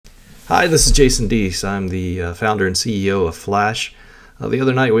Hi, this is Jason Deese. I'm the founder and CEO of Flash. The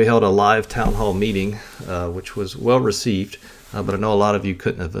other night we held a live town hall meeting, which was well received, but I know a lot of you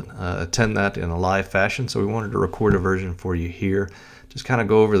couldn't attend that in a live fashion, so we wanted to record a version for you here. Just kind of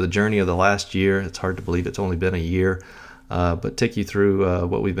go over the journey of the last year. It's hard to believe it's only been a year, but take you through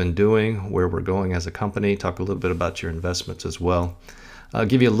what we've been doing, where we're going as a company, talk a little bit about your investments as well. I'll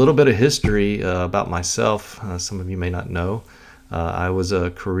give you a little bit of history about myself. Some of you may not know. I was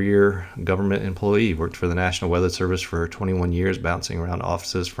a career government employee, worked for the National Weather Service for 21 years, bouncing around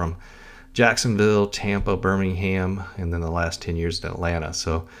offices from Jacksonville, Tampa, Birmingham, and then the last 10 years in Atlanta.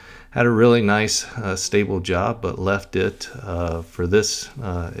 So had a really nice, stable job, but left it for this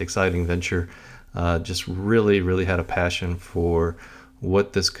exciting venture. Just really had a passion for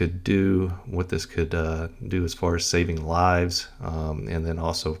what this could do, do as far as saving lives, and then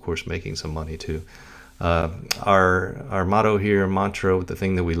also, of course, making some money too. Our motto here, mantra, the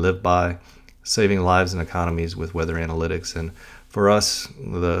thing that we live by, saving lives and economies with weather analytics. And for us,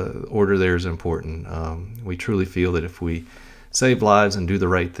 the order there is important. We truly feel that if we save lives and do the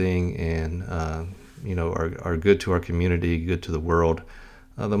right thing and are good to our community, good to the world,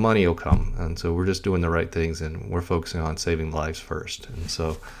 the money will come. And so we're just doing the right things, and we're focusing on saving lives first. And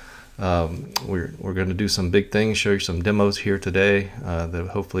so we're going to do some big things, show you some demos here today that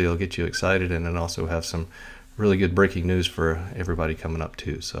hopefully will get you excited, and then also have some really good breaking news for everybody coming up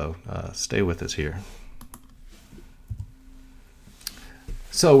too. So stay with us here.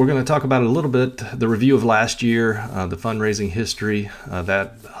 So we're going to talk about a little bit the review of last year, the fundraising history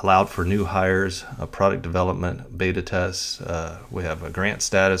that allowed for new hires, product development, beta tests. We have a grant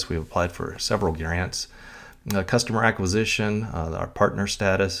status. We've applied for several grants, customer acquisition, our partner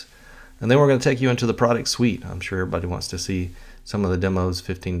status. And then we're going to take you into the product suite. I'm sure everybody wants to see some of the demos,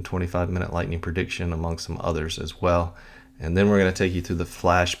 15 to 25 minute lightning prediction among some others as well. And then we're going to take you through the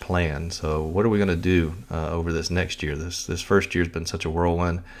Flash plan. So what are we going to do over this next year? This first year has been such a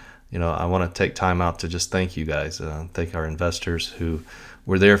whirlwind. I want to take time out to just thank you guys, thank our investors who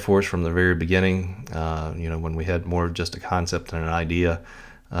were there for us from the very beginning. When we had more of just a concept and an idea,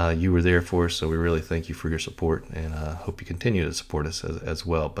 you were there for us, so we really thank you for your support, and hope you continue to support us as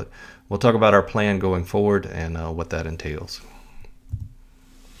well. But we'll talk about our plan going forward and what that entails.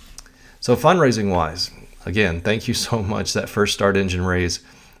 So fundraising wise, again, thank you so much. That first Start Engine raise,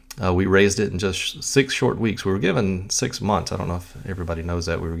 we raised it in just 6 short weeks. We were given 6 months. I don't know if everybody knows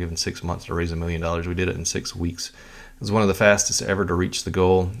that. We were given 6 months to raise $1 million. We did it in 6 weeks. It was one of the fastest ever to reach the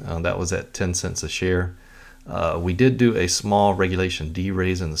goal. That was at 10 cents a share. We did do a small Regulation D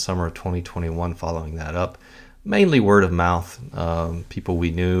raise in the summer of 2021 following that up. Mainly word of mouth, people we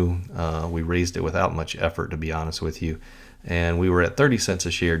knew. We raised it without much effort, to be honest with you. And we were at 30 cents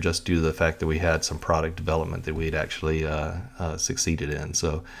a share just due to the fact that we had some product development that we had actually succeeded in.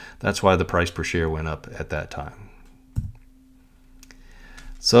 So that's why the price per share went up at that time.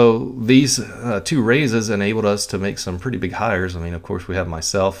 So these 2 raises enabled us to make some pretty big hires. I mean, of course, we have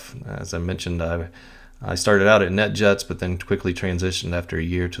myself. As I mentioned, I started out at NetJets, but then quickly transitioned after a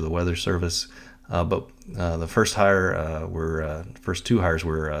year to the Weather Service. But the first 2 hires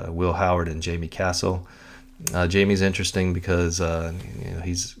were Will Howard and Jamie Castle. Jamie's interesting because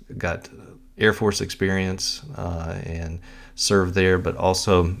he's got Air Force experience and served there, but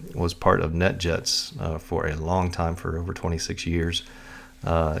also was part of NetJets for a long time, for over 26 years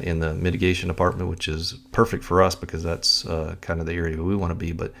in the mitigation department, which is perfect for us because that's kind of the area we want to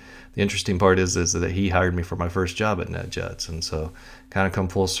be. But the interesting part is that he hired me for my first job at NetJets, and so kind of come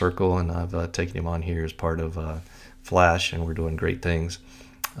full circle, and I've taken him on here as part of Flash, and we're doing great things.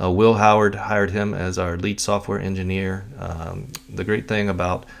 Will Howard, hired him as our lead software engineer. The great thing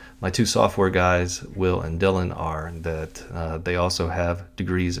about my 2 software guys, Will and Dylan, are that they also have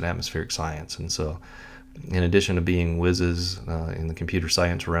degrees in atmospheric science, and so in addition to being whizzes in the computer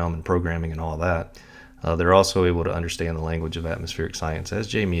science realm and programming and all that, they're also able to understand the language of atmospheric science, as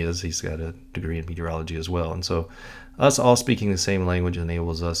Jamie is. He's got a degree in meteorology as well. And so us all speaking the same language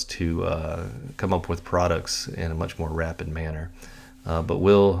enables us to come up with products in a much more rapid manner. But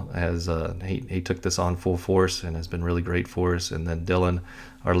Will has he took this on full force and has been really great for us. And then Dylan,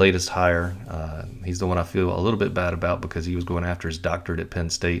 our latest hire, he's the one I feel a little bit bad about because he was going after his doctorate at Penn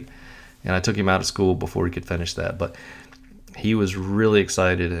State, and I took him out of school before he could finish that. But he was really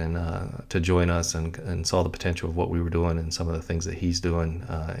excited and to join us, and saw the potential of what we were doing, and some of the things that he's doing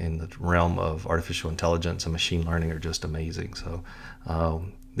in the realm of artificial intelligence and machine learning are just amazing. So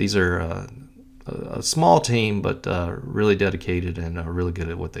these are a small team, but really dedicated and really good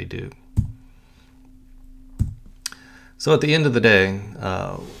at what they do. So at the end of the day,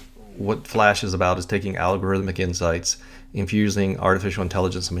 what Flash is about is taking algorithmic insights infusing artificial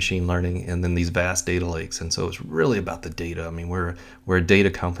intelligence and machine learning, and then these vast data lakes. And so it's really about the data. I mean, we're a data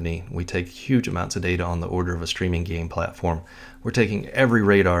company. We take huge amounts of data on the order of a streaming game platform. We're taking every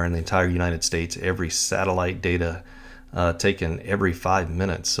radar in the entire United States, every satellite data taken every 5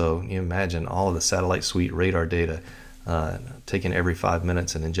 minutes. So you imagine all of the satellite suite radar data taken every 5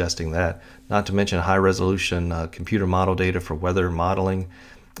 minutes and ingesting that. Not to mention high resolution computer model data for weather modeling,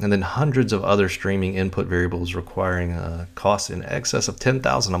 and then hundreds of other streaming input variables requiring costs in excess of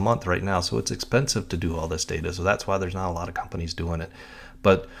 $10,000 a month right now. So it's expensive to do all this data. So that's why there's not a lot of companies doing it.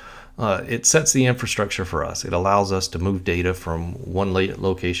 But it sets the infrastructure for us. It allows us to move data from one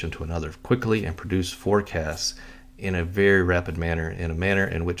location to another quickly and produce forecasts in a very rapid manner, in a manner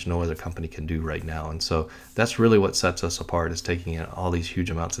in which no other company can do right now. And so that's really what sets us apart, is taking in all these huge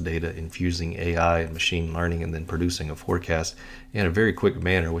amounts of data, infusing AI and machine learning, and then producing a forecast in a very quick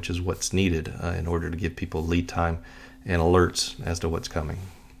manner, which is what's needed in order to give people lead time and alerts as to what's coming.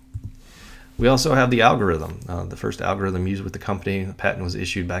 We also have the algorithm. The first algorithm used with the company, the patent was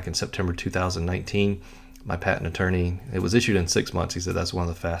issued back in September 2019. My patent attorney, it was issued in 6 months. He said that's one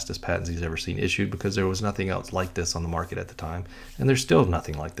of the fastest patents he's ever seen issued, because there was nothing else like this on the market at the time. And there's still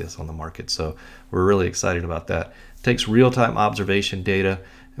nothing like this on the market. So we're really excited about that. It takes real-time observation data.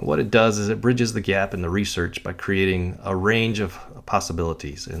 And what it does is it bridges the gap in the research by creating a range of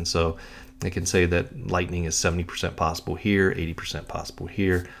possibilities. And so it can say that lightning is 70% possible here, 80% possible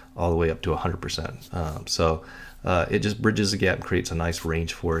here, all the way up to 100%. So it just bridges the gap and creates a nice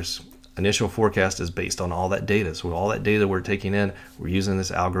range for us. Initial forecast is based on all that data. So all that data we're taking in, we're using this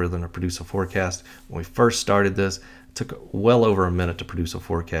algorithm to produce a forecast. When we first started this, it took well over a minute to produce a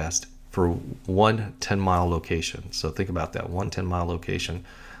forecast for one 10-mile location. So think about that, one 10-mile location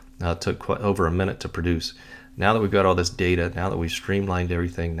took quite over a minute to produce. Now that we've got all this data, now that we've streamlined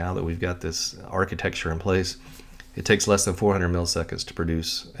everything, now that we've got this architecture in place, it takes less than 400 milliseconds to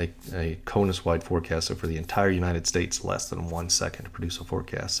produce a CONUS-wide forecast. So for the entire United States, less than 1 second to produce a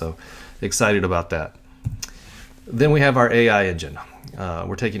forecast. So excited about that. Then we have our AI engine.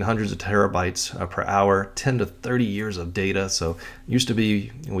 We're taking hundreds of terabytes per hour, 10 to 30 years of data. So used to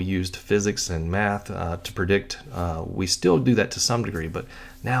be we used physics and math to predict. We still do that to some degree, but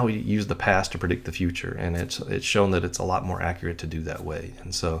now we use the past to predict the future. And it's shown that it's a lot more accurate to do that way.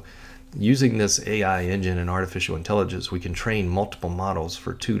 And so using this AI engine and artificial intelligence, we can train multiple models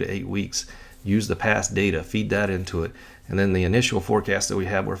for 2 to 8 weeks, use the past data, feed that into it, and then the initial forecast that we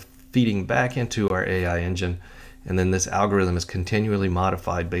have, we're feeding back into our AI engine, and then this algorithm is continually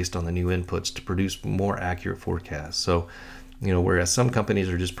modified based on the new inputs to produce more accurate forecasts. So, whereas some companies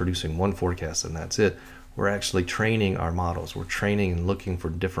are just producing one forecast and that's it, we're actually training our models. We're training and looking for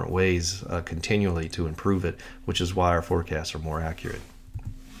different ways continually to improve it, which is why our forecasts are more accurate.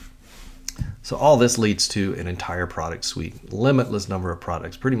 So all this leads to an entire product suite, limitless number of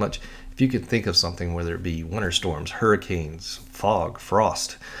products. Pretty much, if you could think of something, whether it be winter storms, hurricanes, fog,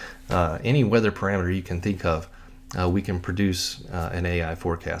 frost, any weather parameter you can think of, we can produce an AI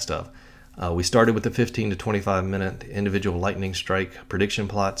forecast of. We started with the 15 to 25 minute individual lightning strike prediction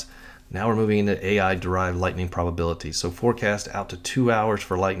plots. Now we're moving into AI-derived lightning probabilities. So forecast out to 2 hours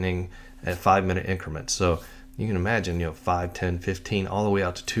for lightning at 5-minute increments. So you can imagine, 5, 10, 15, all the way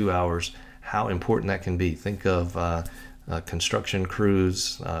out to 2 hours, how important that can be. Think of construction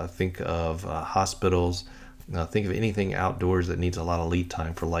crews, think of hospitals, think of anything outdoors that needs a lot of lead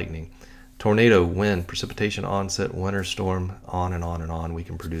time for lightning. Tornado, wind, precipitation onset, winter storm, on and on and on. We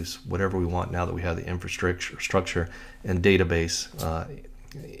can produce whatever we want now that we have the infrastructure and database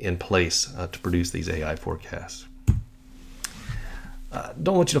in place to produce these AI forecasts.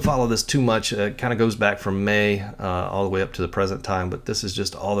 Don't want you to follow this too much. It kind of goes back from May all the way up to the present time, but this is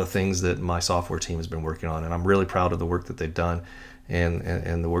just all the things that my software team has been working on, and I'm really proud of the work that they've done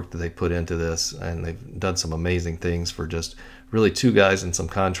and the work that they put into this, and they've done some amazing things for just really 2 guys and some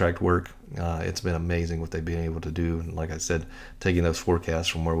contract work. It's been amazing what they've been able to do, and like I said, taking those forecasts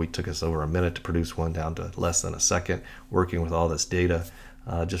from where we took us over a minute to produce one down to less than a second, working with all this data.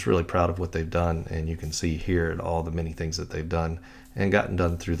 Just really proud of what they've done, and you can see here all the many things that they've done and gotten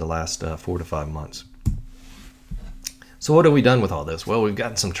done through the last 4 to 5 months. So what have we done with all this? Well, we've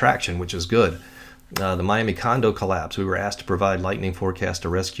gotten some traction, which is good. The Miami condo collapse, we were asked to provide lightning forecast to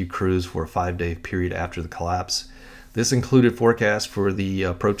rescue crews for a 5-day period after the collapse. This included forecasts for the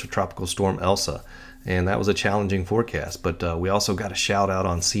approach of Tropical Storm Elsa, and that was a challenging forecast, but we also got a shout out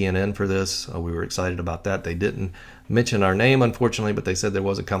on CNN for this. We were excited about that. They didn't mention our name, unfortunately, but they said there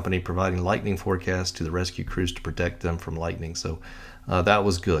was a company providing lightning forecasts to the rescue crews to protect them from lightning, so that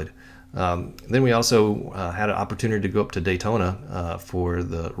was good. Then we also had an opportunity to go up to Daytona for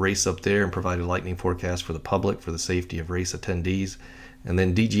the race up there and provide a lightning forecast for the public for the safety of race attendees. And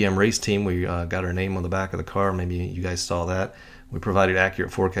then DGM Race Team, we got our name on the back of the car. Maybe you guys saw that. We provided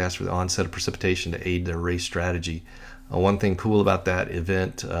accurate forecasts for the onset of precipitation to aid their race strategy. One thing cool about that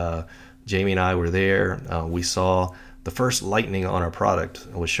event, Jamie and I were there. We saw the first lightning on our product.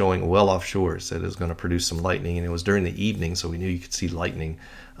 It was showing well offshore. It said it was going to produce some lightning, and it was during the evening, so we knew you could see lightning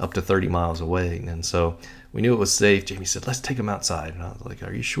up to 30 miles away. And so we knew it was safe. Jamie said, let's take them outside. And I was like,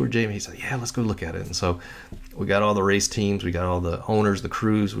 are you sure, Jamie? He said, yeah, let's go look at it. And so we got all the race teams, we got all the owners, the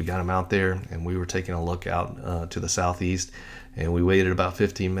crews, we got them out there, and we were taking a look out to the southeast. And we waited about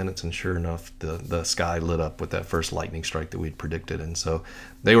 15 minutes, and sure enough, the sky lit up with that first lightning strike that we'd predicted. And so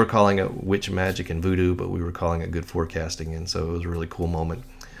they were calling it witch magic and voodoo, but we were calling it good forecasting. And so it was a really cool moment.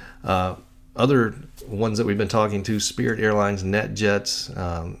 Other ones that we've been talking to, Spirit Airlines,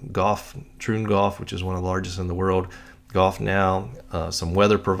 NetJets, Golf, Troon Golf, which is one of the largest in the world, Golf Now, some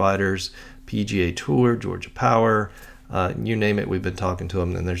weather providers, PGA Tour, Georgia Power, you name it, we've been talking to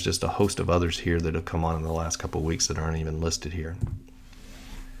them, and there's just a host of others here that have come on in the last couple of weeks that aren't even listed here.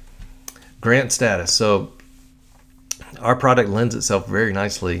 Grant status. So our product lends itself very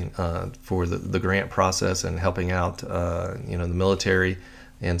nicely for the grant process and helping out the military,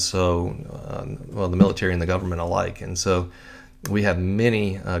 and so the military and the government alike. And so we have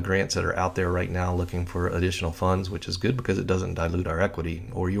many grants that are out there right now looking for additional funds, which is good because it doesn't dilute our equity,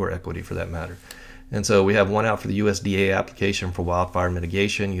 or your equity for that matter. And so we have one out for the USDA application for wildfire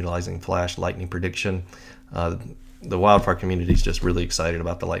mitigation utilizing flash lightning prediction. The wildfire community is just really excited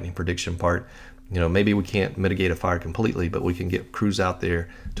about the lightning prediction part. Maybe we can't mitigate a fire completely, but we can get crews out there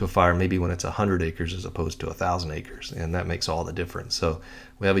to a fire maybe when it's 100 acres as opposed to 1,000 acres, and that makes all the difference. So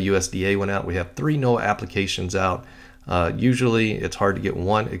we have a USDA one out. We have 3 NOAA applications out. Usually it's hard to get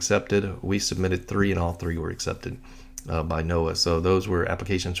one accepted. We submitted 3, and all 3 were accepted by NOAA. So those were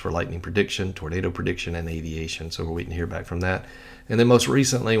applications for lightning prediction, tornado prediction, and aviation. So we're waiting to hear back from that. And then most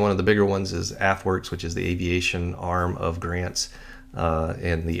recently, one of the bigger ones is AFWERX, which is the aviation arm of grants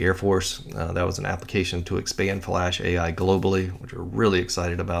and the Air Force. That was an application to expand Flash AI globally, which we're really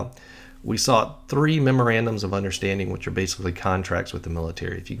excited about. We sought 3 memorandums of understanding, which are basically contracts with the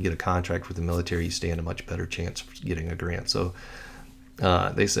military. If you can get a contract with the military, you stand a much better chance of getting a grant. So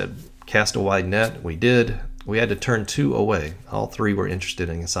they said, cast a wide net. We did. We had to turn 2 away. All 3 were interested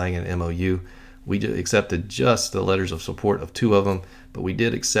in signing an MOU. We accepted just the letters of support of 2 of them, but we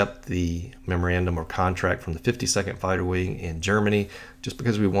did accept the memorandum or contract from the 52nd Fighter Wing in Germany, just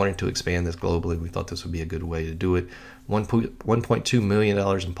because we wanted to expand this globally. We thought this would be a good way to do it. $1.2 million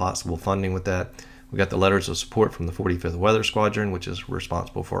in possible funding with that. We got the letters of support from the 45th Weather Squadron, which is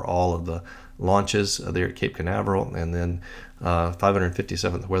responsible for all of the launches there at Cape Canaveral, and then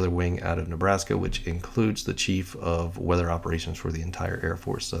 557th Weather Wing out of Nebraska, which includes the Chief of Weather Operations for the entire Air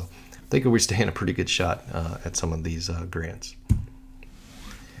Force. So I think we stand a pretty good shot at some of these grants.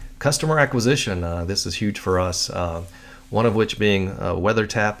 Customer acquisition, this is huge for us. One of which being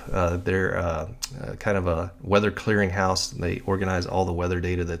WeatherTap. They're kind of a weather clearinghouse. They organize all the weather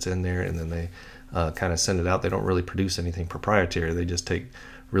data that's in there, and then they kind of send it out. They don't really produce anything proprietary. They just take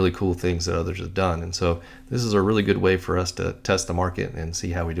really cool things that others have done. And so this is a really good way for us to test the market and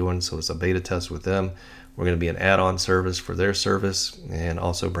see how we're doing. So it's a beta test with them. We're going to be an add-on service for their service and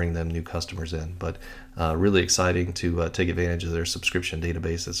also bring them new customers in. But really exciting to take advantage of their subscription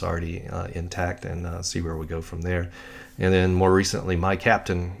database that's already intact and see where we go from there. And then more recently,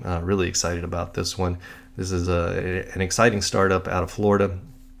 MyCaptain, really excited about this one. This is an exciting startup out of Florida.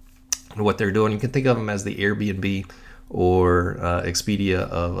 And what they're doing, you can think of them as the Airbnb or Expedia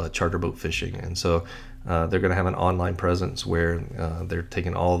of charter boat fishing. And so they're going to have an online presence where they're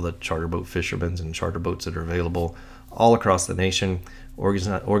taking all the charter boat fishermen and charter boats that are available all across the nation,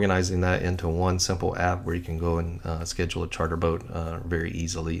 organizing that into one simple app where you can go and schedule a charter boat very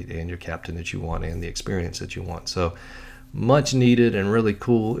easily, and your captain that you want and the experience that you want. So much needed and really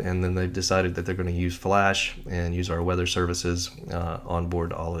cool. And then they've decided that they're going to use Flash and use our weather services on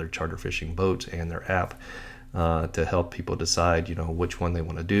board all of their charter fishing boats and their app to help people decide, which one they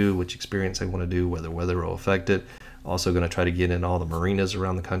want to do, which experience they want to do, whether weather will affect it. Also going to try to get in all the marinas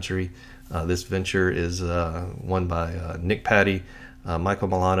around the country. This venture is won by Nick Patty, Michael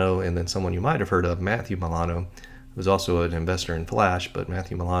Milano, and then someone you might have heard of, Matthew Milano, who's also an investor in Flash, but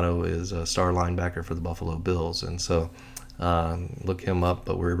Matthew Milano is a star linebacker for the Buffalo Bills. And so look him up,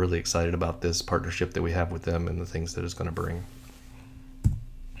 but we're really excited about this partnership that we have with them and the things that it's going to bring.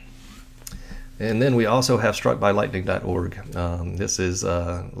 And then we also have struckbylightning.org. This is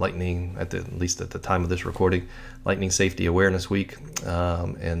lightning, at least at the time of this recording, Lightning Safety Awareness Week.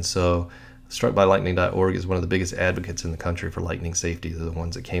 And so struckbylightning.org is one of the biggest advocates in the country for lightning safety. They're the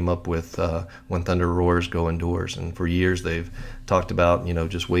ones that came up with when thunder roars, go indoors. And for years they've talked about,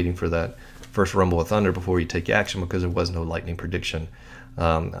 just waiting for that first rumble of thunder before you take action, because there was no lightning prediction.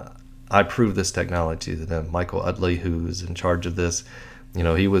 I proved this technology to them. Michael Utley, who is in charge of this,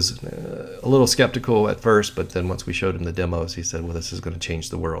 he was a little skeptical at first, but then once we showed him the demos, he said, well, this is going to change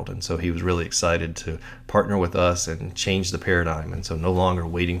the world. And so he was really excited to partner with us and change the paradigm. And so no longer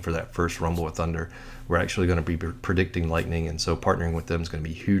waiting for that first rumble of thunder. We're actually going to be predicting lightning. And so partnering with them is going to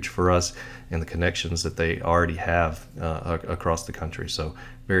be huge for us and the connections that they already have across the country. So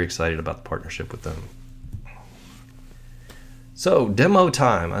very excited about the partnership with them. So demo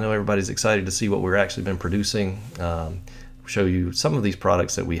time. I know everybody's excited to see what we've actually been producing. Show you some of these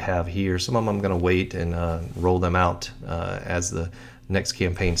products that we have here. Some of them I'm going to wait and roll them out as the next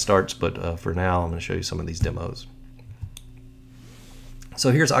campaign starts, but for now I'm going to show you some of these demos.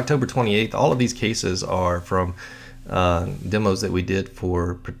 So here's October 28th. All of these cases are from demos that we did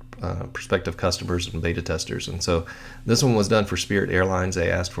for prospective customers and beta testers. And so this one was done for Spirit Airlines.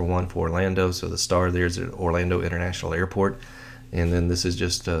 They asked for one for Orlando, so the star there is at Orlando International Airport. And then this is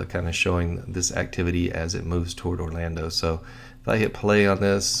just kind of showing this activity as it moves toward Orlando. So if I hit play on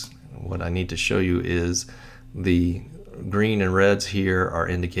this, what I need to show you is the green and reds here are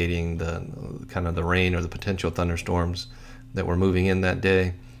indicating the kind of the rain or the potential thunderstorms that were moving in that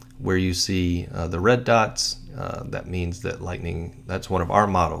day. Where you see the red dots, that means that lightning, that's one of our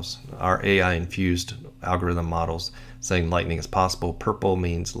models, our AI infused algorithm models saying lightning is possible. Purple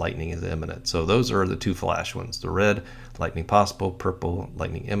means lightning is imminent. So those are the two flash ones. The red, lightning possible, purple,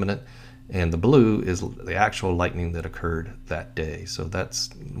 lightning imminent, and the blue is the actual lightning that occurred that day. So that's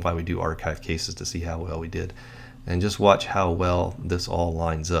why we do archive cases, to see how well we did. And just watch how well this all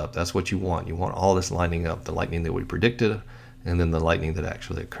lines up. That's what you want. You want all this lining up, the lightning that we predicted and then the lightning that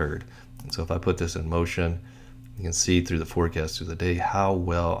actually occurred. And so if I put this in motion, you can see through the forecast through the day how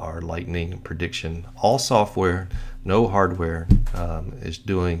well our lightning prediction, all software, no hardware, is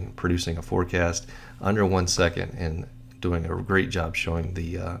producing a forecast under 1 second and doing a great job showing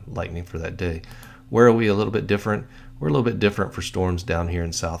the lightning for that day. Where are we a little bit different? We're a little bit different for storms down here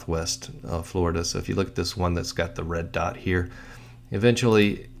in southwest Florida. So if you look at this one that's got the red dot here,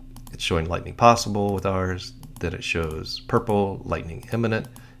 eventually it's showing lightning possible with ours. Then it shows purple, lightning imminent,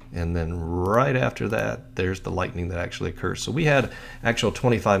 and then right after that there's the lightning that actually occurs. So we had actual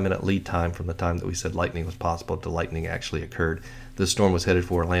 25-minute lead time from the time that we said lightning was possible to lightning actually occurred. This storm was headed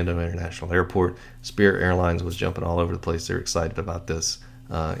for Orlando International Airport. Spirit Airlines was jumping all over the place. They're excited about this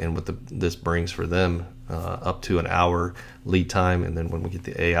and what this brings for them, up to an hour lead time, and then when we get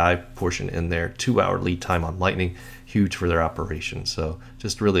the AI portion in there, 2-hour lead time on lightning, huge for their operation. So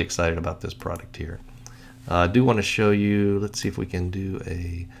just really excited about this product here. I do want to show you, let's see if we can do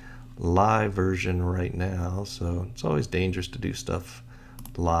a live version right now. So it's always dangerous to do stuff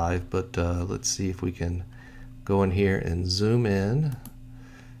live, but let's see if we can go in here and zoom in,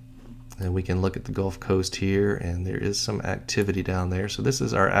 and we can look at the Gulf Coast here, and there is some activity down there. So this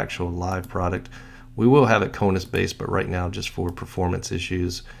is our actual live product. We will have it CONUS based, but right now, just for performance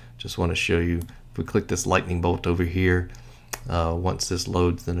issues, just want to show you, if we click this lightning bolt over here, once this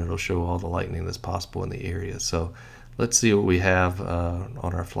loads, then it'll show all the lightning that's possible in the area. So let's see what we have on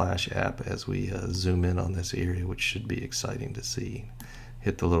our Flash app as we zoom in on this area, which should be exciting to see.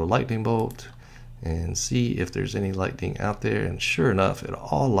 Hit the little lightning bolt and see if there's any lightning out there, and sure enough, it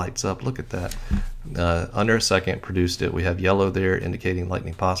all lights up. Look at that. Under a second produced it. We have yellow there indicating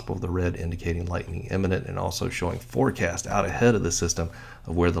lightning possible, the red indicating lightning imminent, and also showing forecast out ahead of the system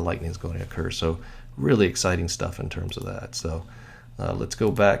of where the lightning is going to occur. So really exciting stuff in terms of that. So let's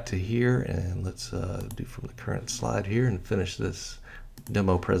go back to here, and let's do from the current slide here and finish this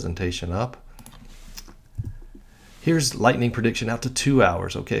demo presentation up. Here's lightning prediction out to 2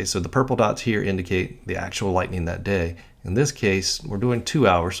 hours. Okay, so the purple dots here indicate the actual lightning that day. In this case, we're doing 2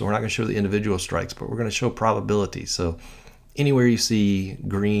 hours, so we're not going to show the individual strikes, but we're going to show probability. So anywhere you see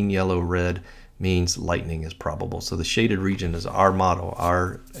green, yellow, red means lightning is probable. So the shaded region is our model,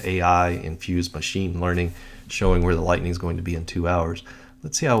 our AI infused machine learning, showing where the lightning is going to be in 2 hours.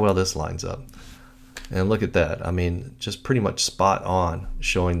 Let's see how well this lines up. And look at that. I mean, just pretty much spot on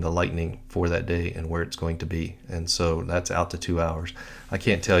showing the lightning for that day and where it's going to be. And so that's out to 2 hours. I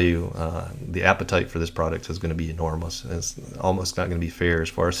can't tell you, the appetite for this product is going to be enormous. It's almost not going to be fair as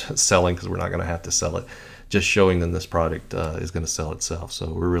far as selling, because we're not going to have to sell it. Just showing them this product is going to sell itself.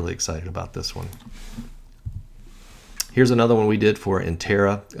 So we're really excited about this one. Here's another one we did for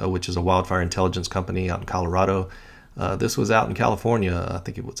Intera, which is a wildfire intelligence company out in Colorado. This was out in California. I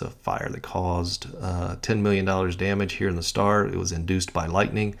think it was a fire that caused $10 million damage here in the star. It was induced by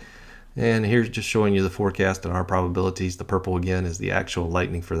lightning. And here's just showing you the forecast and our probabilities. The purple again is the actual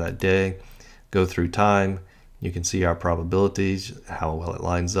lightning for that day. Go through time. You can see our probabilities, how well it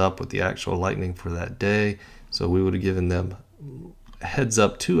lines up with the actual lightning for that day. So we would have given them heads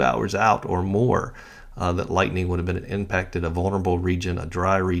up 2 hours out or more that lightning would have been impacted a vulnerable region, a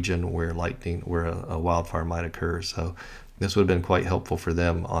dry region where a wildfire might occur. So this would have been quite helpful for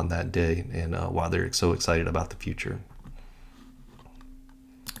them on that day, and while they're so excited about the future.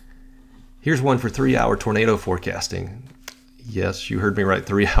 Here's one for 3-hour tornado forecasting. Yes, you heard me right,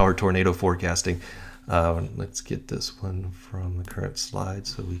 3-hour tornado forecasting. Let's get this one from the current slide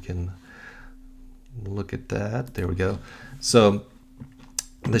so we can look at that. There we go. So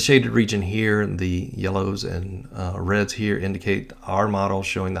the shaded region here, the yellows and reds here indicate our model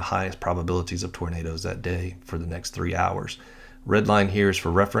showing the highest probabilities of tornadoes that day for the next 3 hours. Red line here is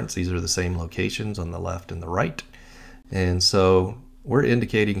for reference. These are the same locations on the left and the right. And so we're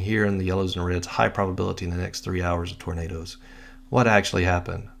indicating here in the yellows and reds high probability in the next 3 hours of tornadoes. What actually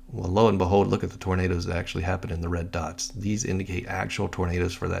happened? Well, lo and behold, look at the tornadoes that actually happened in the red dots. These indicate actual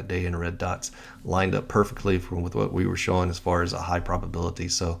tornadoes for that day in red dots, lined up perfectly with what we were showing as far as a high probability.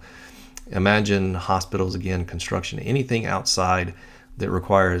 So imagine hospitals, again, construction, anything outside that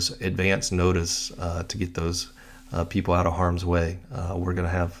requires advance notice to get those people out of harm's way. We're going to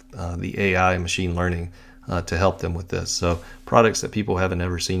have the AI and machine learning to help them with this. So products that people haven't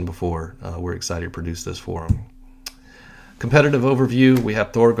ever seen before, we're excited to produce this for them. Competitive overview, we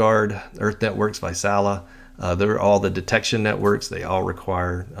have ThorGuard, Earth Networks, Vaisala. They're all the detection networks. They all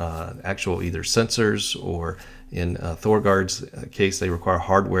require actual either sensors, or in ThorGuard's case, they require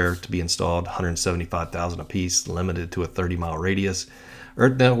hardware to be installed, 175,000 a piece, limited to a 30-mile radius.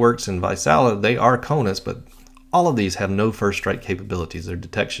 Earth Networks and Vaisala, they are CONUS, but all of these have no first strike capabilities. They're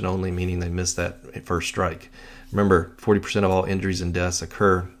detection only, meaning they miss that first strike. Remember, 40% of all injuries and deaths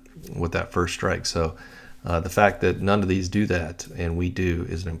occur with that first strike. So the fact that none of these do that and we do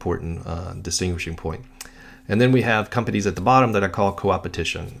is an important distinguishing point. And then we have companies at the bottom that I call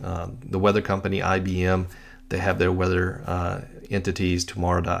co-opetition. The weather company IBM, they have their weather entities,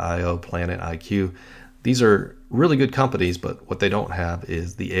 Tomorrow.io, Planet IQ. These are really good companies, but what they don't have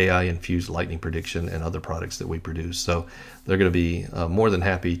is the AI-infused lightning prediction and other products that we produce. So they're going to be more than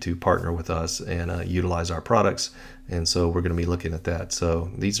happy to partner with us and utilize our products. And so we're going to be looking at that. So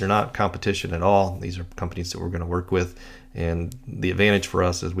these are not competition at all. These are companies that we're going to work with. And the advantage for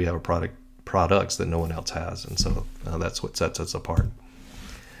us is we have products that no one else has. And so that's what sets us apart.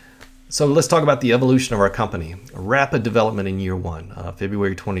 So let's talk about the evolution of our company. Rapid development in year one,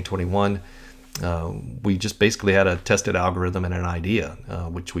 February 2021. We just basically had a tested algorithm and an idea,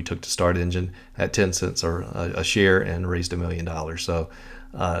 which we took to Start Engine at 10 cents or a share and raised $1 million. So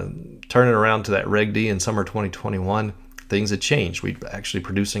turning around to that Reg D in summer 2021, things had changed. We're actually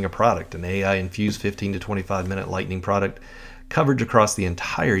producing a product, an AI-infused 15 to 25-minute lightning product, coverage across the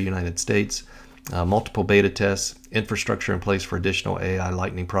entire United States, multiple beta tests, infrastructure in place for additional AI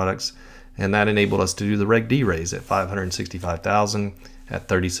lightning products, and that enabled us to do the Reg D raise at $565,000 at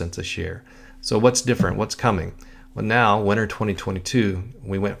 30 cents a share. So what's different? What's coming? Well, now, winter 2022,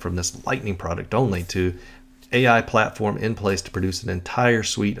 we went from this lightning product only to AI platform in place to produce an entire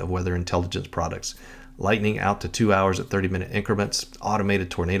suite of weather intelligence products. Lightning out to 2 hours at 30-minute increments, automated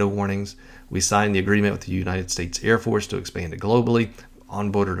tornado warnings. We signed the agreement with the United States Air Force to expand it globally,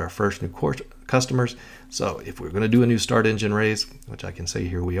 onboarded our first new customers. So if we're going to do a new Start Engine raise, which I can say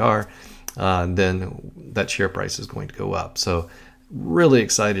here we are, then that share price is going to go up. So really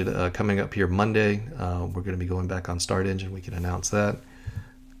excited coming up here Monday. We're going to be going back on Start Engine. We can announce that.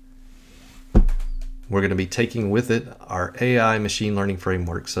 We're going to be taking with it our AI machine learning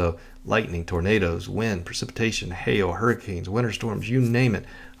framework. So lightning, tornadoes, wind, precipitation, hail, hurricanes, winter storms, you name it.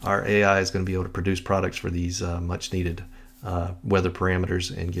 Our AI is going to be able to produce products for these much needed weather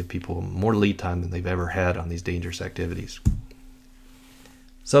parameters and give people more lead time than they've ever had on these dangerous activities.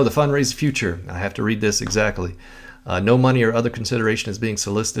 So the fundraise future, I have to read this exactly. No money or other consideration is being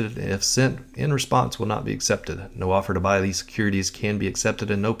solicited, and if sent in response will not be accepted. No offer to buy these securities can be accepted,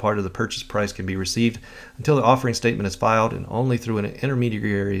 and no part of the purchase price can be received until the offering statement is filed, and only through an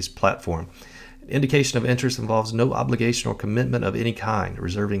intermediary's platform. Indication of interest involves no obligation or commitment of any kind.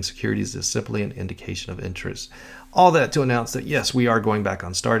 Reserving securities is simply an indication of interest. All that to announce that yes, we are going back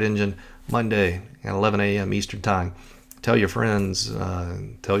on Start Engine Monday at 11 a.m. Eastern Time. Tell your friends,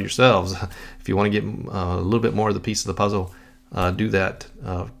 tell yourselves. If you want to get a little bit more of the piece of the puzzle, do that.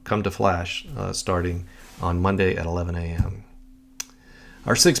 Come to Flash starting on Monday at 11 a.m.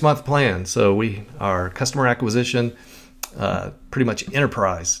 Our 6-month plan. So our customer acquisition, pretty much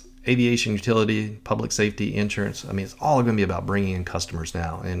enterprise, aviation, utility, public safety, insurance. I mean, it's all going to be about bringing in customers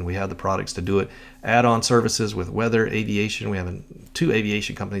now, and we have the products to do it. Add-on services with weather, aviation. We have 2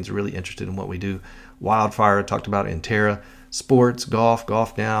 aviation companies really interested in what we do. Wildfire, talked about Intera. Sports,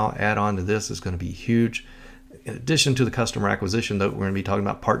 golf now. Add on to this is going to be huge. In addition to the customer acquisition, though, we're going to be talking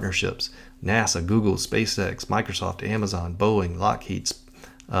about partnerships. NASA, Google, SpaceX, Microsoft, Amazon, Boeing, Lockheed,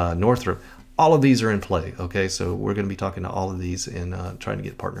 Northrop. All of these are in play, okay? So we're going to be talking to all of these and trying to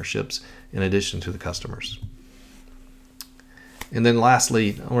get partnerships in addition to the customers. And then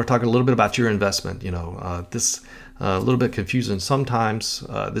lastly, I want to talk a little bit about your investment. This a little bit confusing sometimes.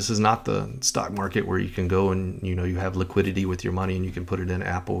 This is not the stock market where you can go and you have liquidity with your money and you can put it in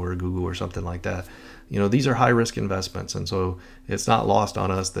Apple or Google or something like that. These are high risk investments, and so it's not lost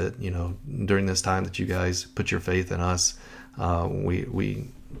on us that during this time that you guys put your faith in us. We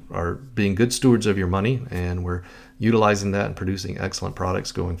are being good stewards of your money, and we're utilizing that and producing excellent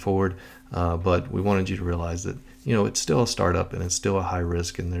products going forward. But we wanted you to realize that it's still a startup and it's still a high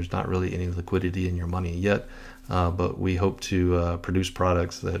risk, and there's not really any liquidity in your money yet. But we hope to produce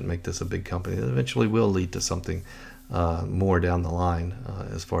products that make this a big company that eventually will lead to something more down the line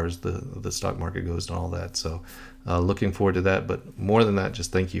as far as the stock market goes and all that. So looking forward to that. But more than that,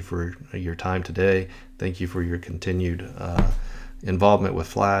 just thank you for your time today. Thank you for your continued involvement with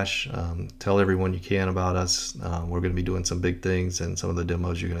Flash. Tell everyone you can about us. We're going to be doing some big things, and some of the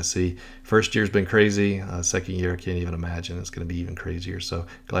demos you're going to see. First year's been crazy. Second year, I can't even imagine. It's going to be even crazier. So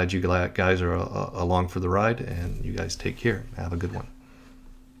glad you guys are along for the ride, and you guys take care. Have a good one.